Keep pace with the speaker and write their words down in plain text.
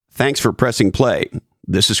Thanks for pressing play.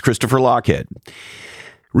 This is Christopher Lochhead.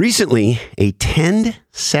 Recently, a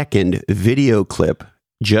 10-second video clip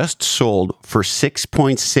just sold for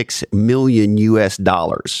 $6.6 million US.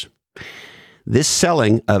 This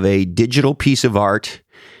selling of a digital piece of art,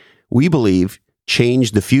 we believe,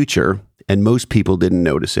 changed the future, and most people didn't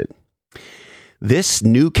notice it. This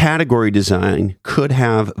new category design could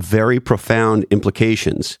have very profound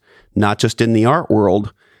implications, not just in the art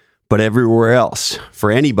world, but everywhere else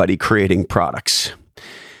for anybody creating products.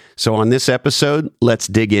 So on this episode, let's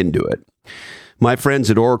dig into it. My friends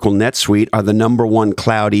at Oracle NetSuite are the #1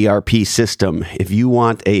 cloud ERP system. If you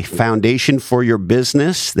want a foundation for your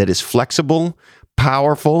business that is flexible,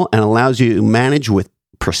 powerful, and allows you to manage with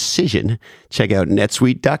precision, check out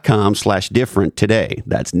netsuite.com/different today.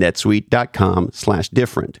 That's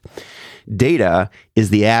netsuite.com/different. Data is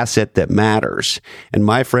the asset that matters. And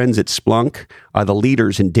my friends at Splunk are the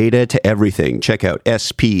leaders in data to everything. Check out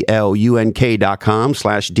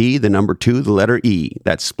splunk.com/D, the number 2, the letter E.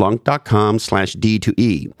 That's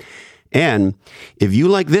splunk.com/D2E. And if you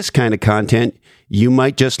like this kind of content, you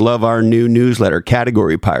might just love our new newsletter,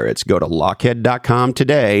 Category Pirates. Go to lochhead.com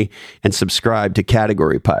today and subscribe to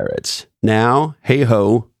Category Pirates. Now, hey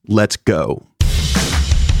ho, let's go.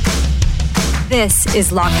 This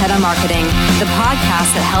is Lochhead on Marketing, the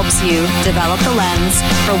podcast that helps you develop the lens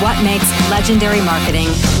for what makes legendary marketing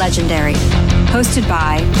legendary. Hosted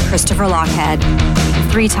by Christopher Lochhead,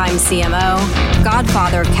 3-time CMO,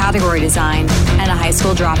 godfather of category design, and a high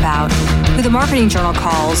school dropout, who the Marketing Journal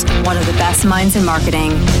calls one of the best minds in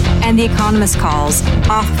marketing, and The Economist calls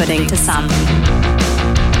off-putting to some.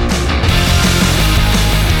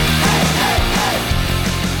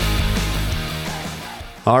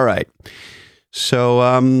 All right. So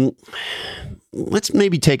let's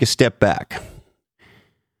maybe take a step back.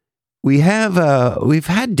 We've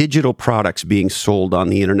had digital products being sold on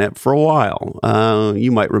the internet for a while.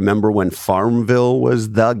 You might remember when Farmville was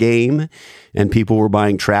the game and people were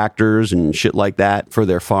buying tractors and shit like that for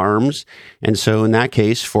their farms. And so in that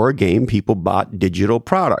case, for a game, people bought digital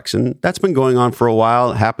products. And that's been going on for a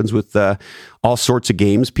while. It happens with all sorts of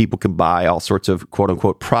games. People can buy all sorts of quote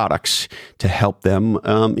unquote products to help them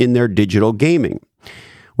in their digital gaming.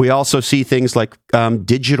 We also see things like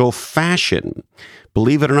digital fashion.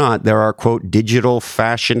 Believe it or not, there are, quote, digital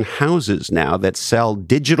fashion houses now that sell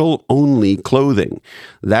digital-only clothing.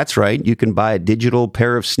 That's right. You can buy a digital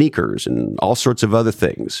pair of sneakers and all sorts of other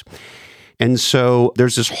things. And so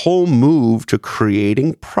there's this whole move to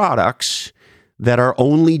creating products that are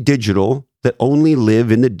only digital, that only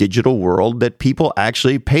live in the digital world, that people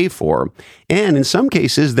actually pay for. And in some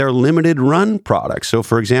cases, they're limited run products. So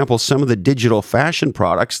for example, some of the digital fashion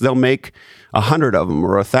products, they'll make 100 of them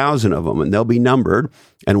or 1,000 of them, and they'll be numbered.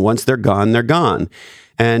 And once they're gone, they're gone.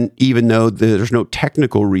 And even though there's no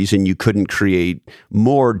technical reason you couldn't create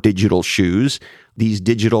more digital shoes, these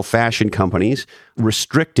digital fashion companies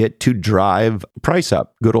restrict it to drive price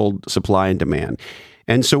up, good old supply and demand.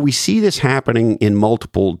 And so we see this happening in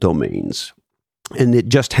multiple domains. And it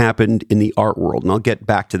just happened in the art world. And I'll get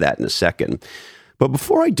back to that in a second. But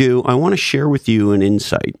before I do, I want to share with you an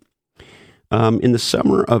insight. In the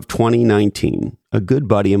summer of 2019, a good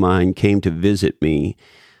buddy of mine came to visit me.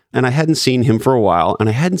 And I hadn't seen him for a while. And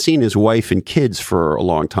I hadn't seen his wife and kids for a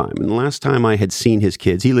long time. And the last time I had seen his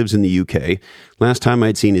kids, he lives in the UK. Last time I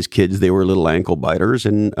had seen his kids, they were little ankle biters.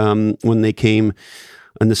 And when they came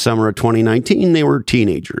in the summer of 2019, they were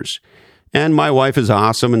teenagers. And my wife is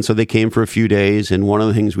awesome, and so they came for a few days, and one of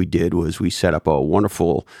the things we did was we set up a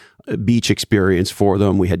wonderful beach experience for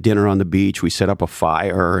them. We had dinner on the beach, we set up a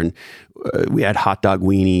fire, and we had hot dog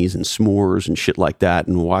weenies and s'mores and shit like that,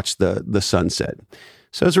 and watched the sunset.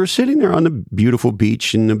 So as we're sitting there on the beautiful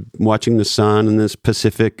beach and watching the sun and this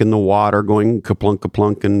Pacific and the water going kaplunk,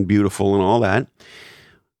 kaplunk, and beautiful and all that,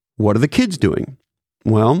 what are the kids doing?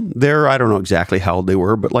 Well, I don't know exactly how old they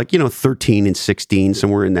were, but 13 and 16,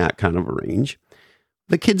 somewhere in that kind of a range.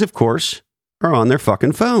 The kids, of course, are on their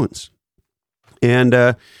fucking phones. And,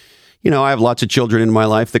 I have lots of children in my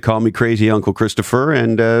life that call me Crazy Uncle Christopher.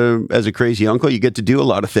 And as a crazy uncle, you get to do a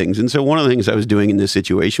lot of things. And so one of the things I was doing in this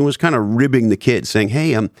situation was kind of ribbing the kids, saying,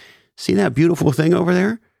 hey, see that beautiful thing over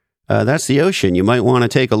there? That's the ocean. You might want to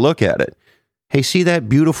take a look at it. Hey, see that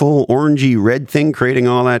beautiful orangey red thing creating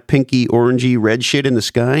all that pinky orangey red shit in the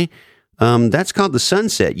sky? That's called the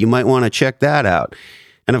sunset. You might want to check that out.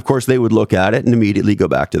 And of course, they would look at it and immediately go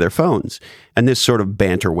back to their phones. And this sort of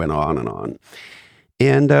banter went on and on.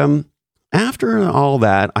 And after all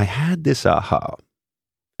that, I had this aha.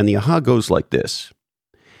 And the aha goes like this.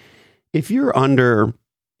 If you're under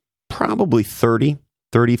probably 30,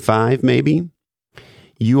 35 maybe,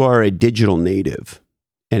 you are a digital native.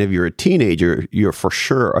 And if you're a teenager, you're for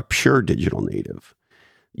sure a pure digital native.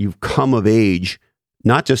 You've come of age,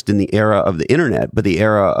 not just in the era of the internet, but the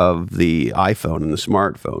era of the iPhone and the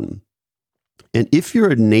smartphone. And if you're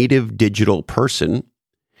a native digital person,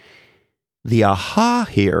 the aha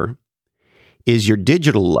here is your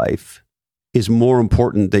digital life is more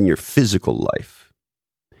important than your physical life.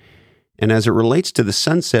 And as it relates to the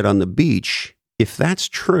sunset on the beach, if that's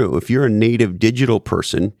true, if you're a native digital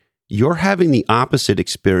person, you're having the opposite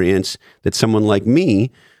experience that someone like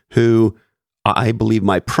me, who I believe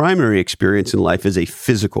my primary experience in life is a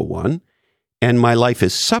physical one, and my life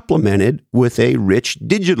is supplemented with a rich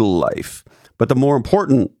digital life. But the more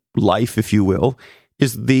important life, if you will,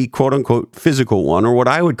 is the quote-unquote physical one, or what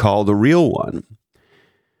I would call the real one.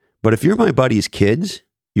 But if you're my buddy's kids,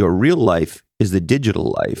 your real life is the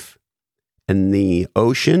digital life. And the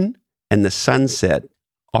ocean and the sunset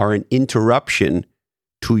are an interruption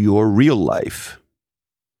to your real life.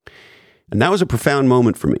 And that was a profound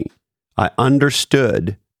moment for me. I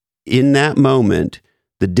understood in that moment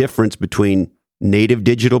the difference between native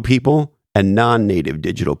digital people and non-native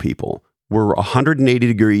digital people. We're 180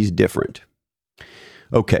 degrees different.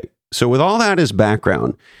 Okay, so with all that as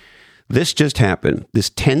background, this just happened. This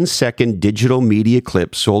 10-second digital media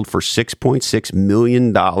clip sold for $6.6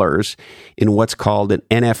 million in what's called an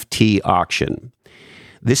NFT auction.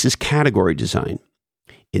 This is category design.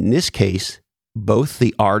 In this case, both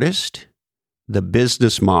the artist, the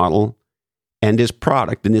business model, and his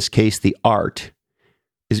product, in this case, the art,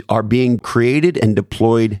 are being created and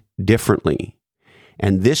deployed differently.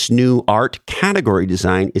 And this new art category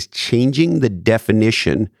design is changing the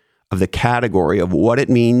definition of the category of what it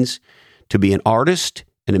means to be an artist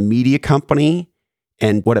and a media company,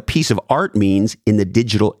 and what a piece of art means in the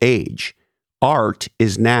digital age. Art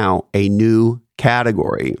is now a new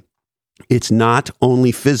category. It's not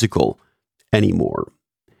only physical anymore.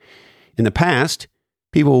 In the past,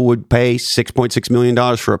 people would pay $6.6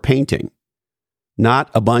 million for a painting, not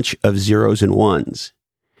a bunch of zeros and ones.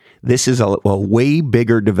 This is a way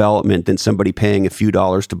bigger development than somebody paying a few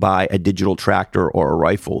dollars to buy a digital tractor or a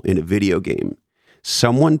rifle in a video game.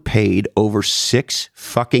 Someone paid over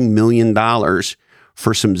 $6 million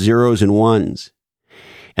for some zeros and ones.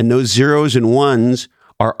 And those zeros and ones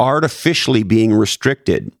are artificially being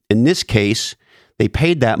restricted. In this case, they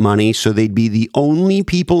paid that money so they'd be the only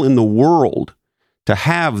people in the world to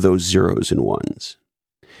have those zeros and ones.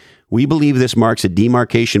 We believe this marks a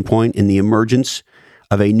demarcation point in the emergence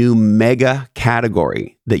of a new mega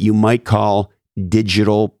category that you might call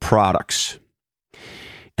digital products.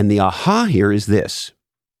 And the aha here is this.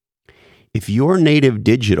 If you're native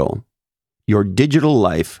digital, your digital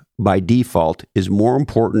life by default is more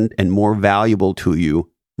important and more valuable to you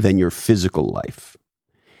than your physical life.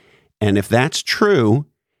 And if that's true,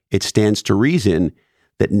 it stands to reason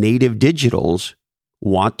that native digitals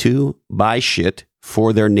want to buy shit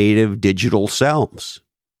for their native digital selves.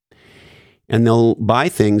 And they'll buy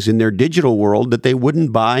things in their digital world that they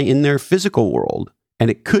wouldn't buy in their physical world. And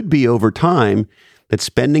it could be over time that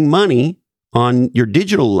spending money on your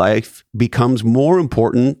digital life becomes more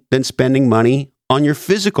important than spending money on your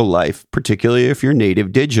physical life, particularly if you're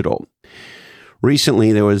native digital.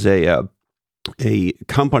 Recently, there was a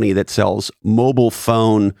company that sells mobile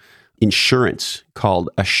phone insurance called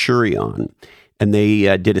Asurion. And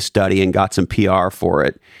they did a study and got some PR for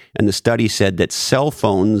it. And the study said that cell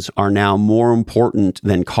phones are now more important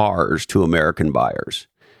than cars to American buyers,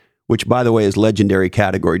 which, by the way, is legendary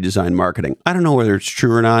category design marketing. I don't know whether it's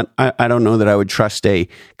true or not. I don't know that I would trust a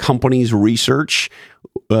company's research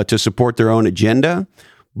to support their own agenda.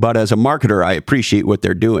 But as a marketer, I appreciate what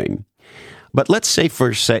they're doing. But let's say,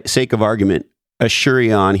 for sake of argument,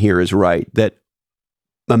 Asurion here is right, that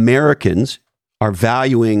Americans are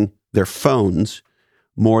valuing their phones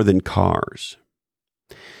more than cars.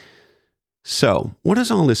 So, what does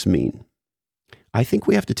all this mean? I think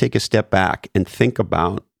we have to take a step back and think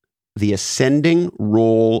about the ascending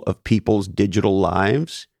role of people's digital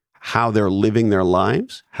lives, how they're living their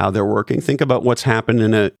lives, how they're working. Think about what's happened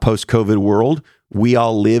in a post-COVID world. We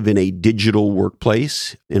all live in a digital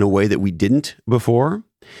workplace in a way that we didn't before.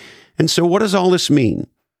 And so what does all this mean?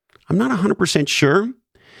 I'm not 100% sure,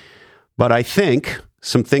 but I think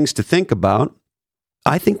some things to think about.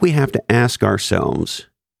 I think we have to ask ourselves,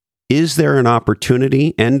 is there an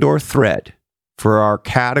opportunity and or threat for our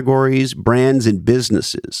categories, brands, and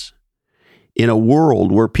businesses in a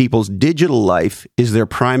world where people's digital life is their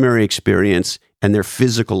primary experience and their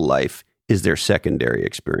physical life is their secondary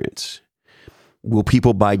experience? Will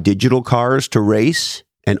people buy digital cars to race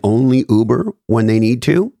and only Uber when they need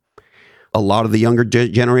to? A lot of the younger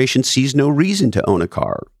generation sees no reason to own a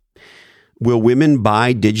car. Will women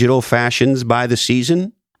buy digital fashions by the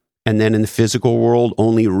season and then in the physical world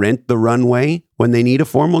only rent the runway when they need a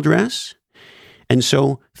formal dress? And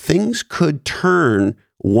so things could turn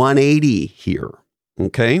 180 here,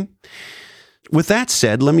 okay? With that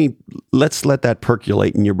said, let's let that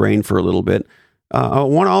percolate in your brain for a little bit. I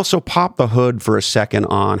want to also pop the hood for a second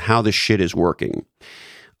on how this shit is working.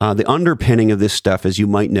 The underpinning of this stuff, as you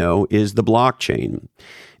might know, is the blockchain.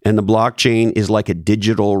 And the blockchain is like a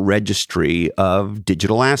digital registry of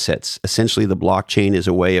digital assets. Essentially, the blockchain is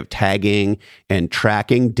a way of tagging and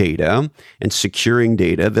tracking data and securing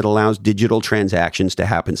data that allows digital transactions to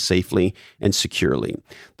happen safely and securely.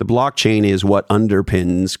 The blockchain is what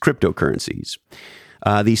underpins cryptocurrencies.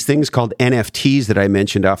 These things called NFTs that I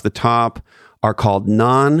mentioned off the top are called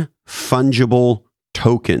non-fungible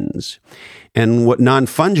tokens. And what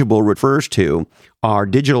non-fungible refers to are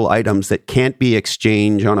digital items that can't be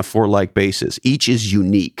exchanged on a for-like basis. Each is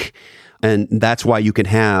unique. And that's why you can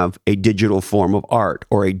have a digital form of art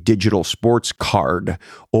or a digital sports card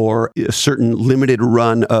or a certain limited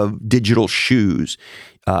run of digital shoes.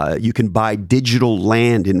 You can buy digital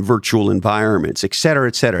land in virtual environments, et cetera,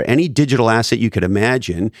 et cetera. Any digital asset you could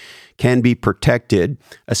imagine can be protected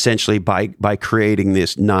essentially by creating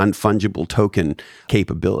this non-fungible token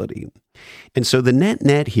capability. And so the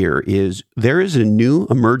net here is there is a new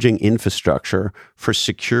emerging infrastructure for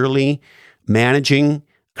securely managing,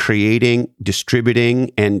 creating,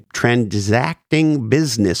 distributing, and transacting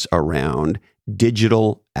business around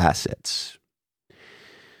digital assets.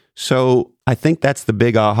 So I think that's the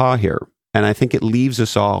big aha here. And I think it leaves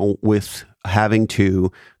us all with having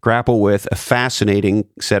to grapple with a fascinating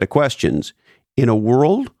set of questions. In a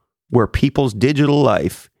world where people's digital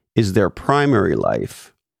life is their primary life,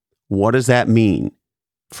 what does that mean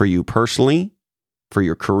for you personally, for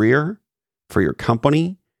your career, for your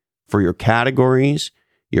company, for your categories,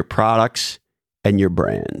 your products, and your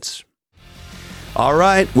brands? All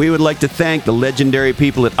right, we would like to thank the legendary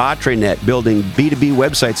people at Atrenet, building B2B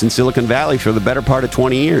websites in Silicon Valley for the better part of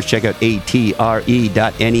 20 years. Check out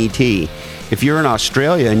atre.net. If you're in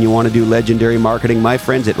Australia and you want to do legendary marketing, my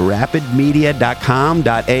friends at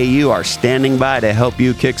rapidmedia.com.au are standing by to help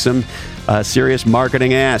you kick some serious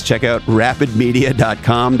marketing ass. Check out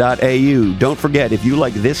rapidmedia.com.au. Don't forget, if you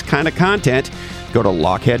like this kind of content, go to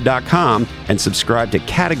lochhead.com and subscribe to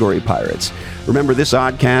Category Pirates. Remember, this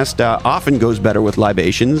oddcast often goes better with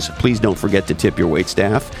libations. Please don't forget to tip your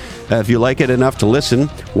waitstaff. If you like it enough to listen,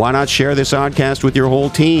 why not share this oddcast with your whole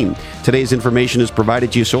team? Today's information is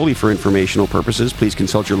provided to you solely for informational purposes. Please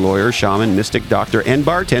consult your lawyer, shaman, mystic, doctor, and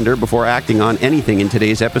bartender before acting on anything in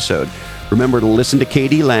today's episode. Remember to listen to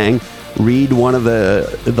K.D. Lang, read one of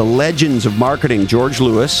the legends of marketing, George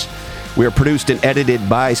Lewis. We are produced and edited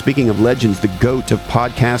by, speaking of legends, the GOAT of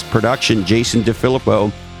podcast production, Jason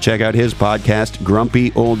DeFilippo. Check out his podcast,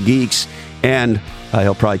 Grumpy Old Geeks. And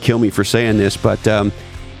he'll probably kill me for saying this, but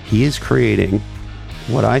he is creating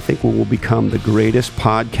what I think will become the greatest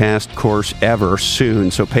podcast course ever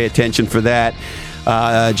soon. So pay attention for that.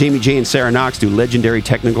 Jamie J and Sarah Knox do legendary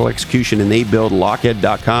technical execution, and they build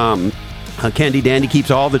lochhead.com. Candy Dandy keeps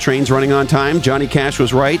all the trains running on time. Johnny Cash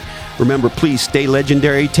was right. Remember, please stay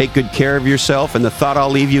legendary, take good care of yourself, and the thought I'll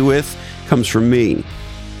leave you with comes from me,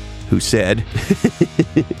 who said,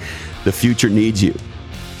 the future needs you.